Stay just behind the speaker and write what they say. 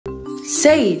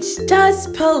Sage Does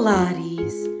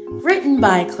Pilates, written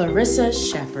by Clarissa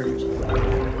Shepherd.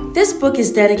 This book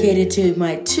is dedicated to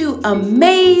my two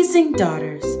amazing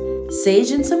daughters,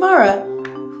 Sage and Samara,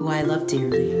 who I love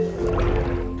dearly.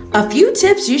 A few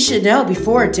tips you should know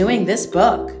before doing this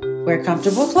book. Wear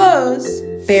comfortable clothes,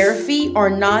 bare feet or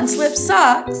non-slip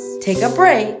socks, take a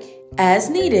break as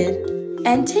needed,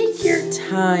 and take your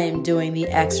time doing the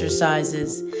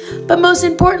exercises. But most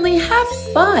importantly, have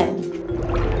fun.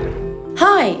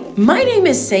 Hi, my name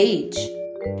is Sage,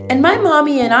 and my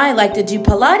mommy and I like to do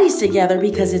Pilates together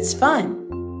because it's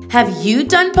fun. Have you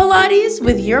done Pilates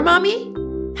with your mommy?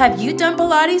 Have you done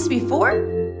Pilates before?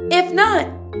 If not,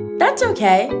 that's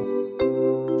okay.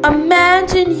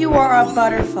 Imagine you are a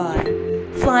butterfly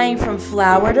flying from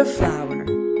flower to flower.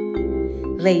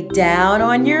 Lay down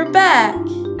on your back.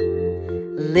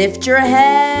 Lift your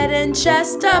head and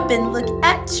chest up and look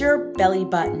at your belly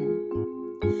button.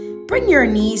 Bring your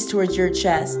knees towards your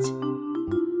chest.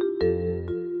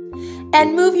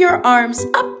 And move your arms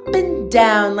up and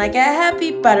down like a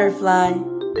happy butterfly.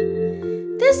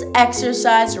 This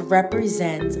exercise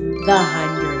represents the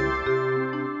 100.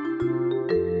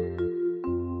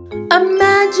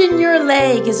 Imagine your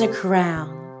leg is a crown.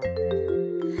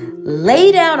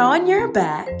 Lay down on your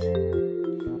back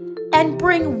and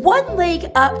bring one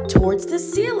leg up towards the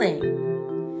ceiling.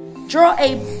 Draw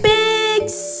a big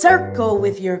circle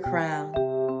with your crown.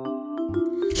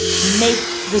 Make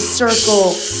the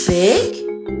circle big.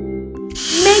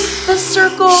 Make the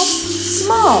circle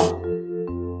small.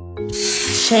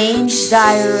 Change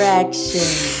direction.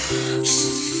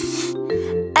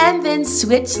 And then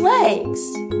switch legs.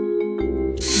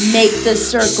 Make the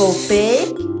circle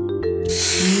big.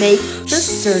 Make the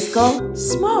circle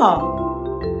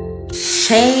small.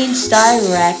 Change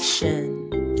direction.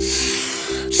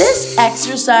 This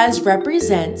exercise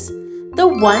represents the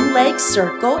one-leg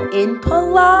circle in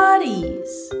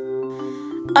Pilates.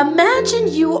 Imagine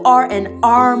you are an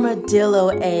armadillo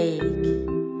egg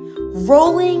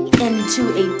rolling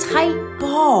into a tight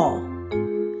ball.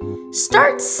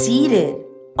 Start seated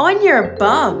on your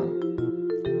bum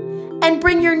and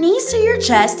bring your knees to your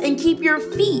chest and keep your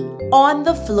feet on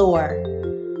the floor.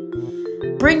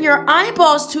 Bring your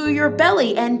eyeballs to your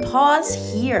belly and pause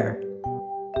here.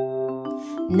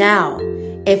 Now,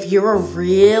 if you're a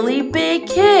really big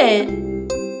kid,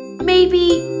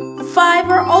 maybe 5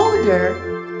 or older,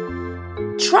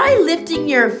 try lifting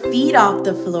your feet off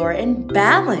the floor and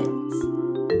balance.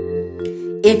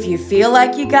 If you feel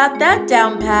like you got that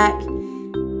down pat,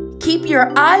 keep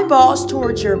your eyeballs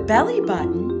towards your belly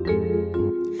button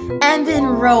and then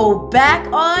roll back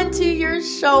onto your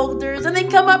shoulders and then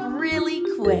come up really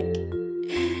quick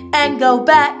and go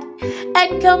back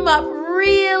and come up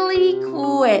really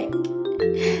quick.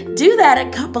 Do that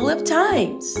a couple of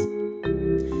times.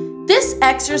 This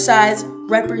exercise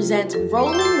represents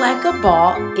rolling like a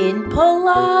ball in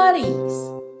Pilates.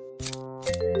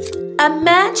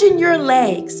 Imagine your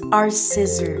legs are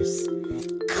scissors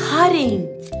cutting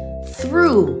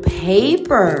through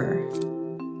paper.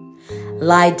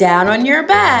 Lie down on your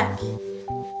back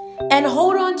and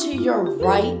hold on to your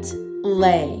right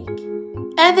leg.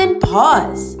 And then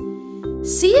pause.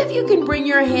 See if you can bring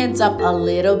your hands up a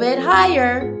little bit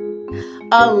higher,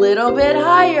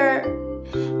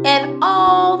 and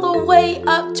all the way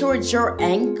up towards your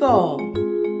ankle.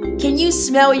 Can you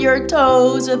smell your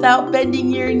toes without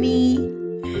bending your knee?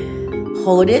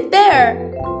 Hold it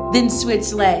there, then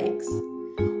switch legs.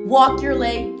 Walk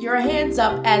your hands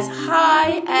up as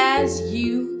high as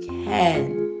you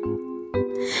can.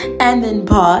 And then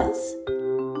pause.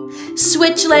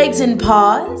 Switch legs and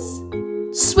pause.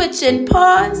 Switch and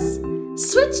pause,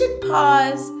 switch and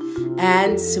pause,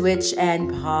 and switch and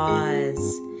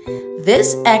pause.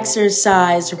 This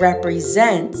exercise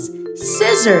represents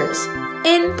scissors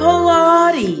in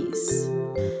Pilates.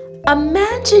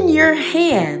 Imagine your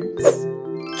hands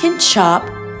can chop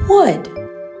wood.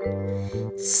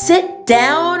 Sit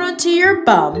down onto your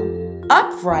bum,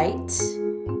 upright,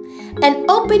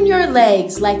 and open your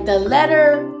legs like the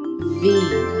letter V.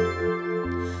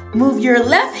 Move your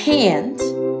left hand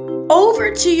over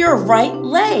to your right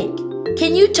leg.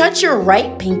 Can you touch your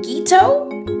right pinky toe?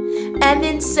 And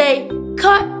then say,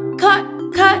 cut, cut,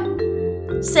 cut.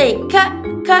 Say, cut,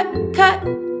 cut, cut.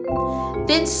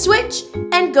 Then switch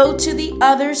and go to the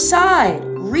other side,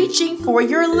 reaching for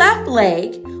your left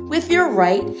leg with your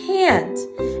right hand.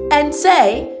 And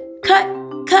say, cut,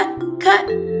 cut, cut,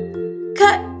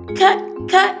 cut, cut,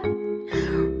 cut.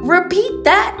 Repeat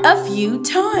that a few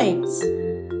times.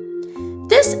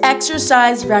 This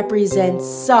exercise represents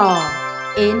song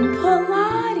in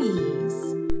Pilates.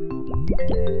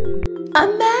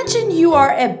 Imagine you you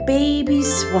are a baby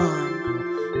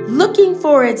swan looking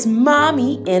for its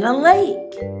mommy in a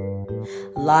lake.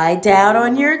 Lie down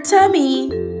on your tummy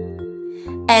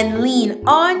and lean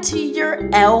onto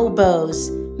your elbows,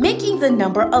 making the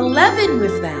number 11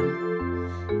 with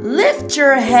them. Lift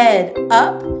your head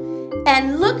up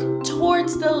and look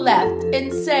towards the left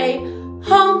and say,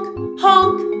 honk,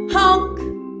 honk, honk.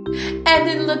 And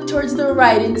then look towards the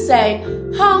right and say,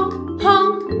 honk,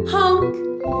 honk, honk.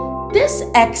 This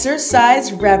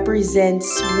exercise represents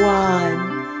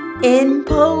swan in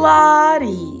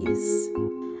Pilates.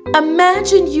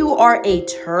 Imagine you are a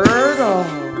turtle.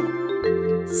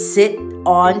 Sit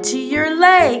onto your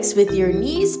legs with your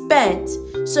knees bent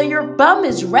so your bum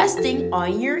is resting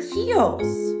on your heels.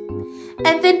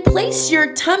 And then place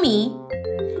your tummy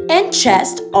and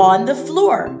chest on the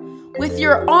floor with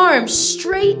your arms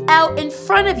straight out in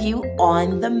front of you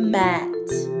on the mat.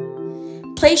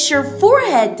 Place your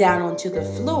forehead down onto the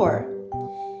floor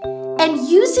and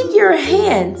using your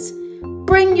hands,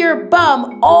 bring your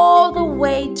bum all the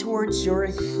way towards your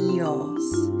heels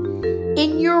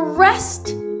in your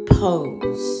rest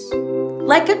pose,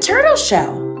 like a turtle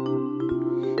shell.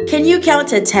 Can you count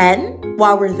to 10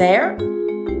 while we're there?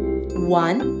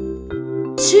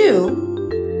 1,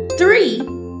 2, 3,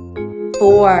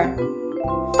 4,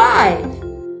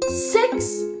 5,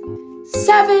 6,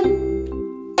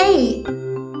 7, 8,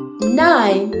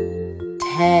 9,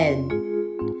 10.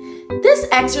 This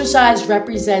exercise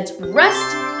represents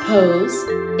rest pose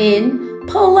in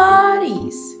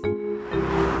Pilates.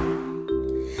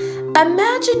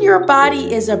 Imagine your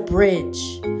body is a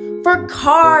bridge for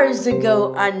cars to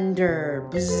go under.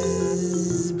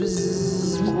 Bzz,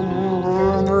 bzz.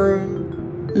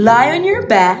 Lie on your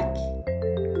back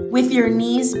with your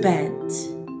knees bent.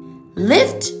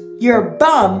 Lift your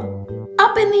bum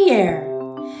up in the air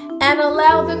and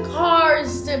allow the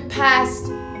cars to pass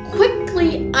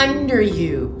quickly under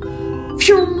you.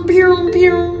 Pew, pew,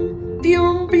 pew,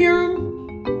 pew,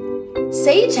 pew.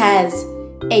 Sage has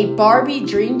a Barbie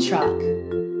dream truck.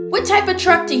 What type of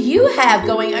truck do you have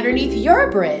going underneath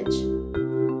your bridge?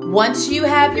 Once you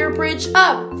have your bridge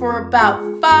up for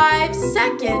about 5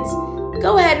 seconds,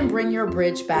 go ahead and bring your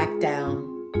bridge back down.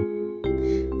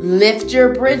 Lift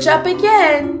your bridge up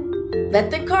again.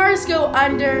 Let the cars go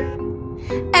under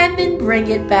and then bring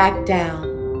it back down.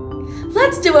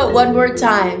 Let's do it one more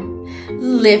time.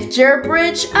 Lift your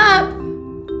bridge up.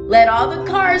 Let all the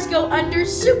cars go under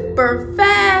super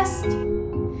fast.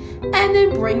 And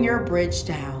then bring your bridge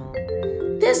down.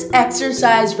 This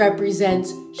exercise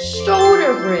represents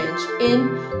shoulder bridge in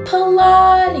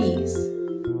Pilates.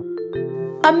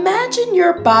 Imagine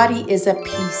your body is a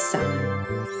peace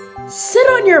sign. Sit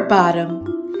on your bottom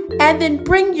and then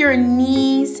bring your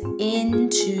knees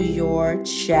into your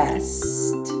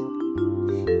chest.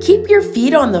 Keep your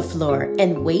feet on the floor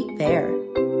and wait there.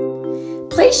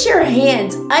 Place your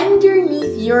hands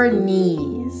underneath your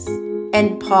knees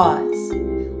and pause.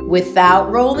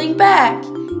 Without rolling back,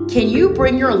 can you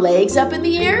bring your legs up in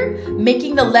the air,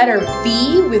 making the letter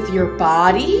V with your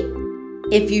body?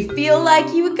 If you feel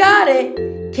like you got it,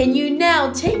 can you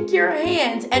now take your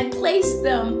hands and place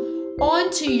them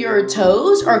onto your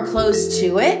toes or close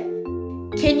to it?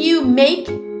 Can you make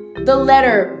the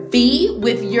letter V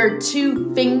with your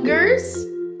 2 fingers?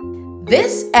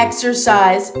 This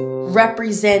exercise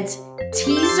represents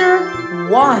teaser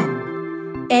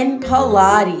 1 in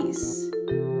Pilates.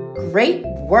 Great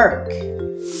work.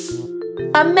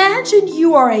 Imagine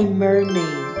you are a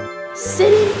mermaid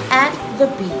sitting at the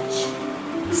beach.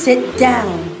 Sit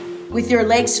down with your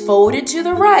legs folded to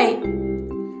the right.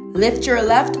 Lift your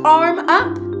left arm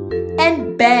up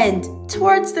and bend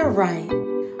towards the right.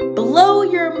 Blow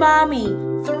your mommy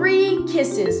 3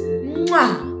 kisses.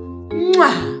 Mwah,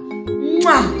 mwah,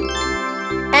 mwah.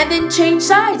 And then change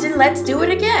sides and let's do it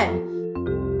again.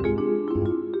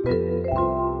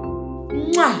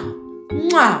 Mwah,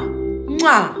 mwah,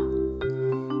 mwah.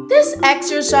 This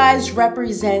exercise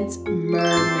represents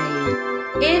mermaid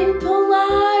in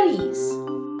Pilates.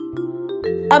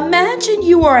 Imagine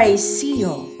you are a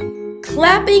seal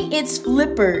clapping its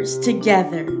flippers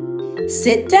together.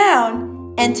 Sit down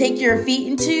and take your feet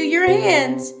into your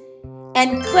hands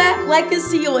and clap like a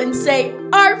seal and say,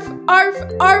 arf, arf,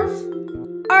 arf,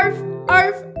 arf,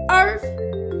 arf, arf.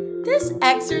 This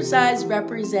exercise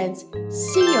represents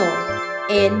seal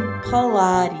in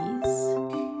Pilates.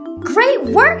 Great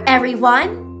work,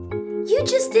 everyone! You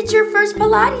just did your first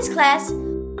Pilates class.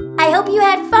 I hope you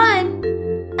had fun.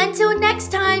 Until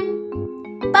next time,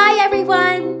 bye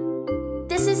everyone.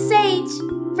 This is Sage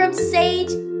from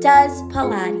Sage Does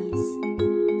Pilates.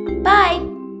 Bye.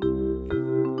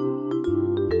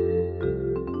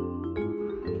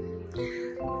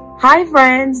 Hi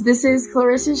friends, this is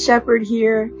Clarissa Shepherd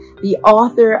here, the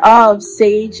author of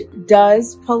Sage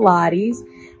Does Pilates.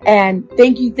 And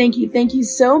thank you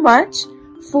so much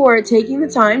for taking the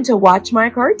time to watch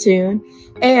my cartoon.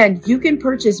 And you can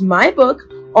purchase my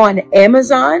book on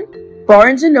Amazon,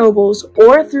 Barnes & Nobles,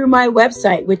 or through my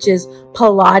website, which is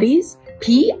Pilates,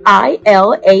 Pilates,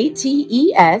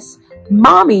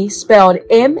 mommy spelled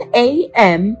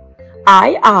MAMII.com.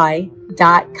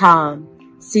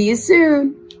 See you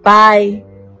soon. Bye.